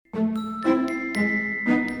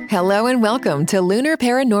Hello and welcome to Lunar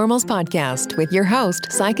Paranormal's podcast with your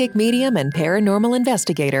host, psychic medium and paranormal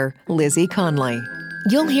investigator, Lizzie Conley.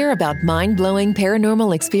 You'll hear about mind-blowing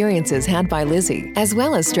paranormal experiences had by Lizzie, as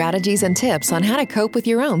well as strategies and tips on how to cope with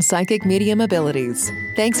your own psychic medium abilities.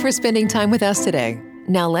 Thanks for spending time with us today.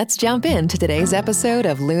 Now let's jump into today's episode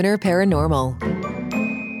of Lunar Paranormal.